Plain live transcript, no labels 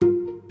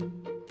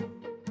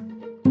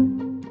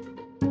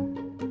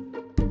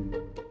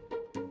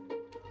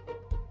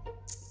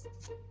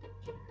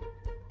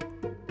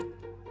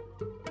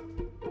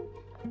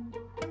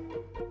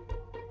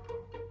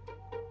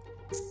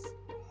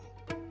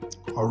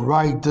All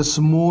right, this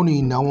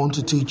morning I want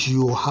to teach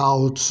you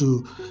how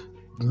to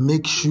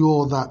make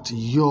sure that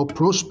your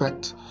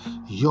prospect,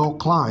 your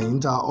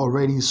client are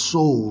already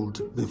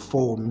sold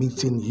before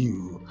meeting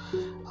you.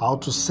 How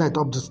to set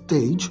up the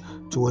stage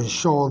to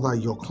ensure that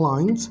your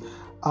clients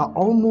are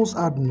almost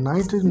at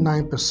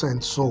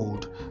 99%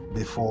 sold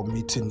before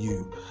meeting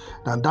you.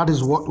 And that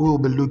is what we'll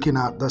be looking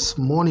at this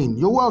morning.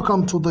 You're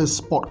welcome to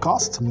this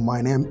podcast.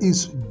 My name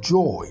is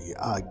Joy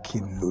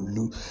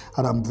Akinlulu,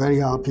 and I'm very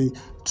happy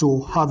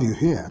to have you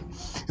here.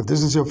 If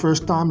this is your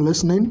first time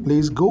listening,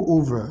 please go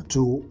over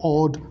to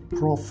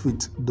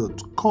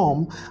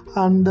oddprofit.com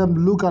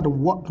and look at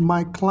what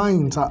my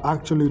clients are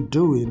actually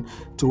doing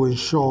to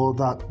ensure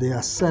that they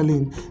are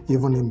selling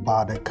even in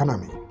bad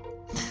economy.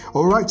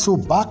 All right, so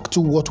back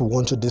to what we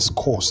want to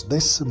discuss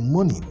this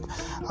morning.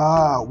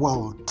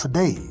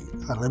 Today,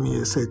 let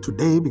me say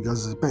today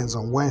because it depends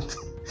on when,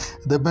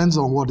 it depends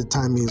on what the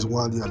time is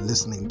while you're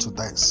listening to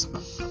this.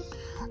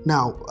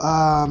 Now,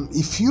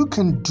 if you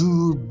can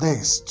do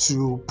this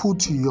to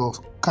put your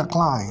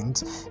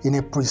client in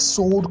a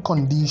pre-sold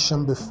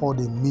condition before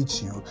they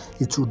meet you,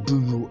 it will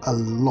do you a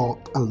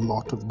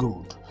lot of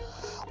good.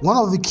 One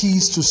of the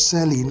keys to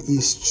selling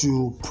is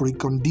to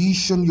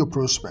precondition your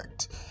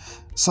prospect,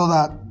 so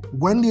that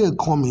when they are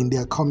coming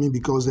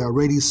because they are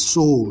already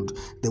sold.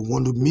 They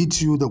want to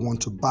meet you, they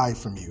want to buy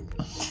from you.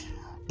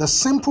 The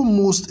simple,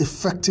 most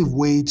effective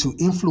way to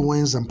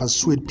influence and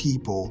persuade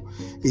people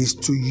is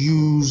to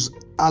use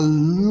a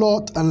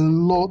lot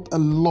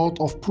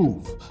of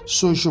proof,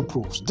 social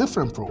proofs,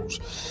 different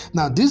proofs.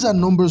 Now, these are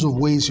numbers of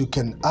ways you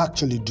can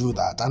actually do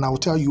that, and I'll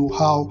tell you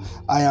how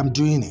I am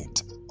doing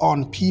it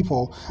on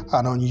people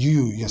and on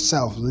you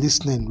yourself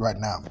listening right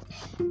now.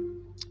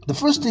 The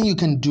first thing you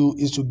can do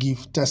is to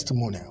give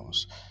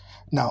testimonials.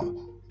 Now,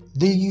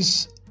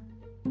 this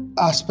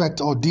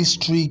aspect or this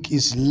trick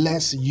is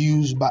less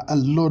used by a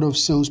lot of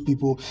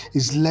salespeople,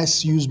 is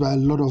less used by a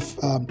lot of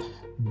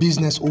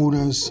business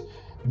owners,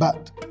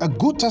 but a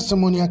good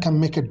testimonial can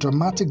make a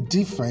dramatic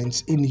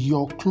difference in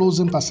your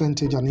closing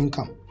percentage and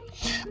income.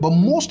 But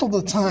most of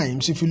the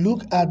times, if you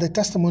look at the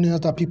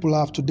testimonials that people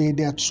have today,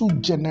 they are too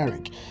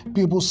generic.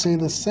 People say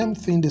the same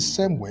thing the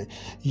same way.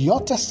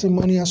 Your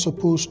testimonial is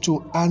supposed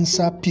to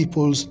answer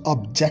people's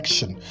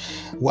objection.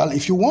 Well,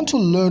 if you want to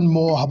learn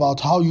more about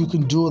how you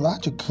can do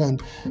that, you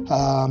can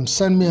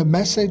send me a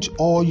message,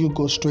 or you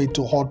go straight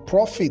to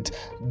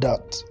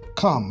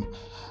oddprofit.com.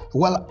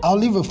 Well, I'll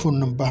leave a phone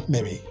number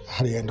maybe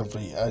at the end of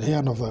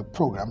the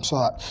program so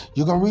that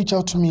you can reach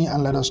out to me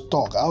and let us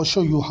talk. I'll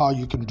show you how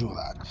you can do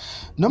that.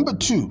 Number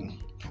 2,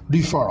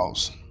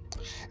 referrals.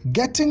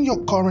 Getting your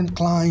current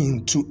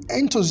client to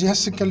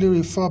enthusiastically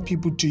refer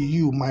people to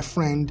you, my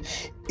friend,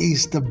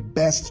 is the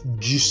best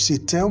juicy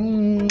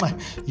thing.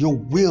 You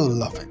will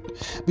love it,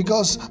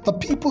 because the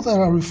people that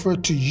are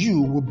referred to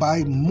you will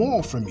buy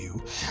more from you,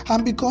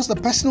 and because the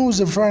person who is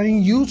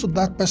referring you to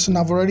that person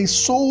have already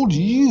sold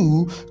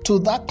you to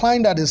that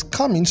client that is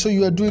coming, so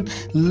you are doing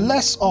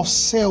less of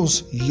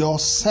sales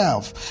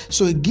yourself.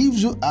 So it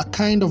gives you a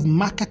kind of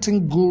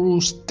marketing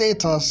guru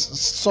status,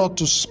 so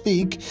to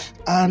speak,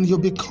 and you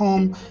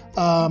become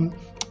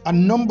a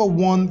number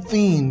one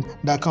thing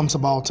that comes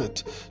about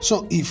it.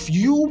 So if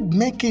you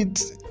make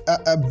it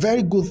a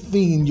very good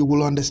thing, you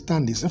will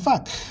understand this. In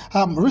fact,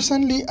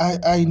 recently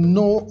I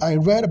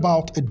read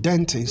about a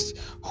dentist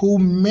who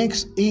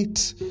makes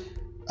it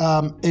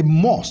a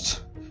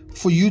must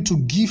for you to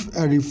give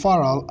a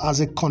referral as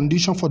a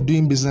condition for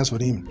doing business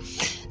with him.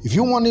 If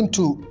you want him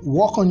to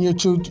work on your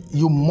tooth,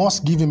 you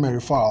must give him a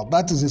referral.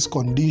 That is his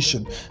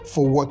condition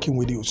for working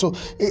with you. So,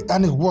 it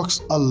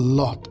works a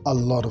lot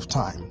of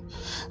time.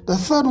 The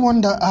third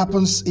one that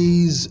happens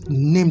is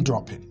name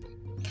dropping.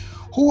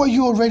 Who are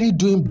you already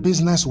doing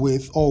business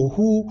with, or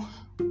who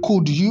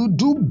could you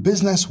do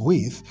business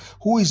with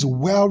who is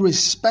well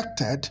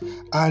respected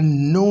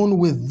and known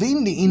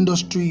within the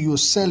industry you're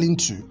selling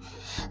to?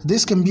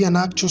 This can be an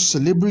actual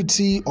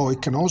celebrity, or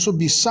it can also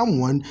be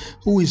someone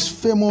who is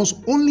famous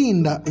only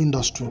in that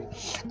industry.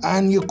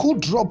 And you could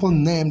drop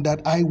on them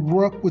that I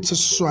work with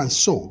so and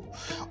so,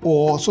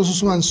 or so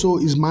and so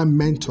is my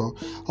mentor,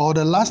 or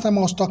the last time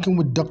I was talking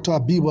with Dr.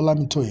 Abib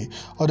Olamitoye,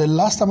 or the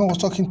last time I was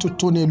talking to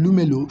Tony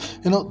Lumelu.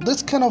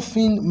 This kind of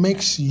thing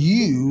makes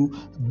you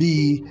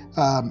be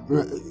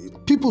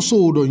people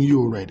sold on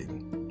you already.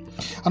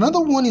 Another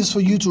one is for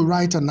you to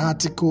write an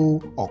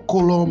article or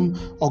column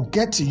or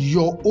get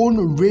your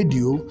own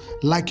radio,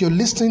 like you're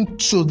listening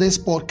to this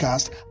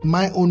podcast,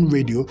 my own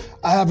radio.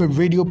 I have a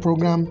radio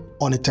program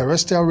on a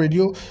terrestrial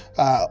radio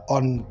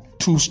on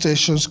 2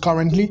 stations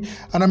currently,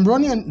 and I'm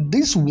running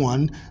this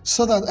one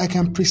so that I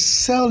can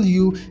pre-sell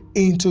you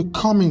into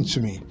coming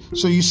to me.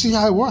 So you see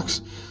how it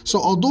works. So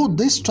although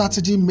this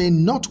strategy may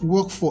not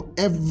work for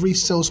every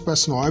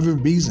salesperson or every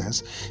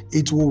business,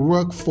 it will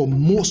work for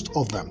most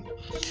of them.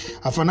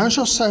 A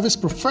financial service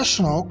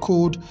professional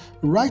could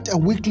write a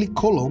weekly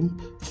column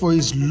for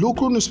his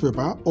local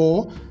newspaper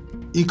or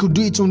He could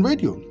do it on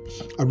radio.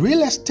 A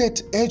real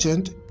estate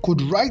agent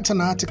could write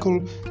an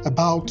article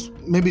about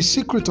maybe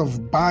secret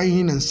of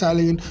buying and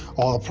selling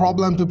or the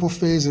problem people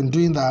face in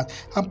doing that,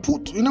 and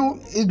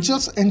it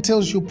just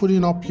entails you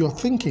putting up your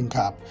thinking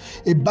cap.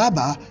 A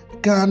barber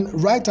can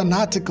write an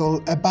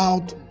article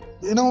about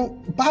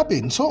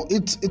barbing. So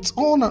it's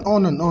on and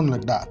on and on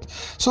like that.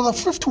 So the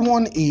fifth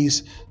one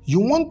is you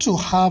want to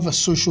have a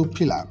social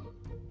pillar.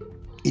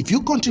 If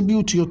you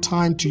contribute your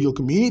time to your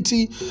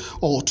community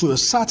or to a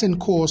certain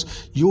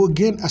cause, you will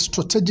gain a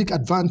strategic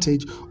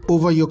advantage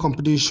over your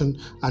competition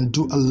and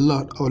do a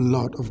lot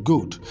of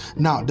good.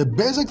 Now, the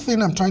basic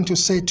thing I'm trying to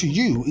say to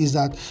you is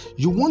that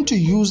you want to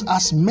use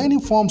as many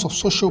forms of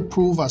social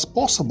proof as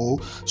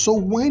possible, so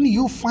when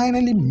you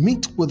finally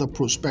meet with a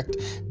prospect,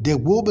 they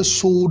will be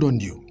sold on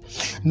you.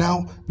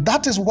 Now,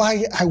 that is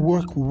why I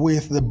work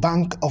with the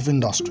Bank of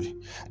Industry.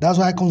 That's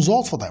why I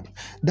consult for them.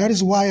 That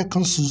is why I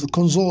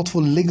consult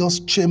for Lagos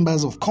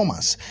Chambers of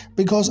Commerce,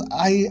 because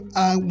I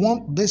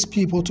want these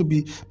people to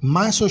be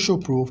my social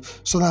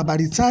proof, so that by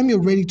the time you're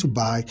ready to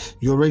buy,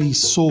 you're already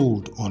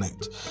sold on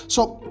it.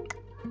 So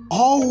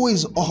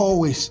always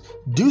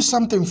do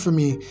something for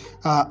me.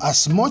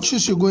 As much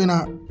as you're going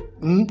to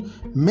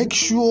make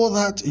sure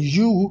that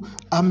you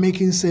are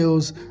making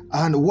sales,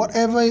 and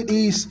whatever it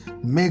is,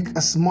 make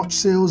as much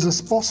sales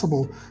as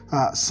possible,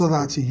 so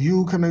that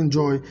you can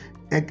enjoy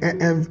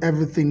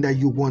everything that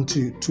you want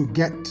to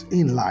get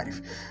in life.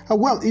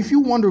 Well, if you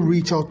want to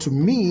reach out to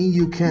me,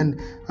 you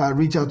can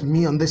reach out to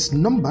me on this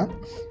number.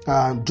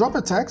 Drop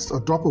a text or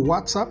drop a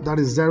WhatsApp. That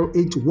is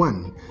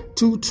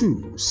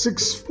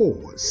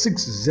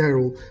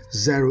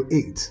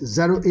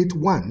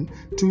 081-2264-6008.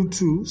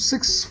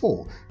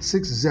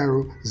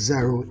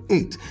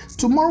 081-2264-6008.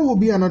 Tomorrow will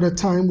be another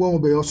time where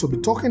we'll also be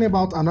talking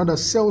about another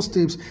sales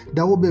tips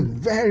that will be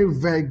very,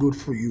 very good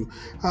for you.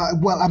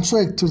 Well, I'm so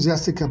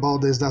enthusiastic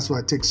about this. That's why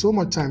it takes so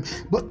much time.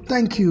 But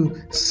thank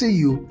you. See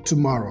you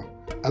tomorrow.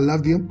 I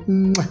love you.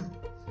 Mwah.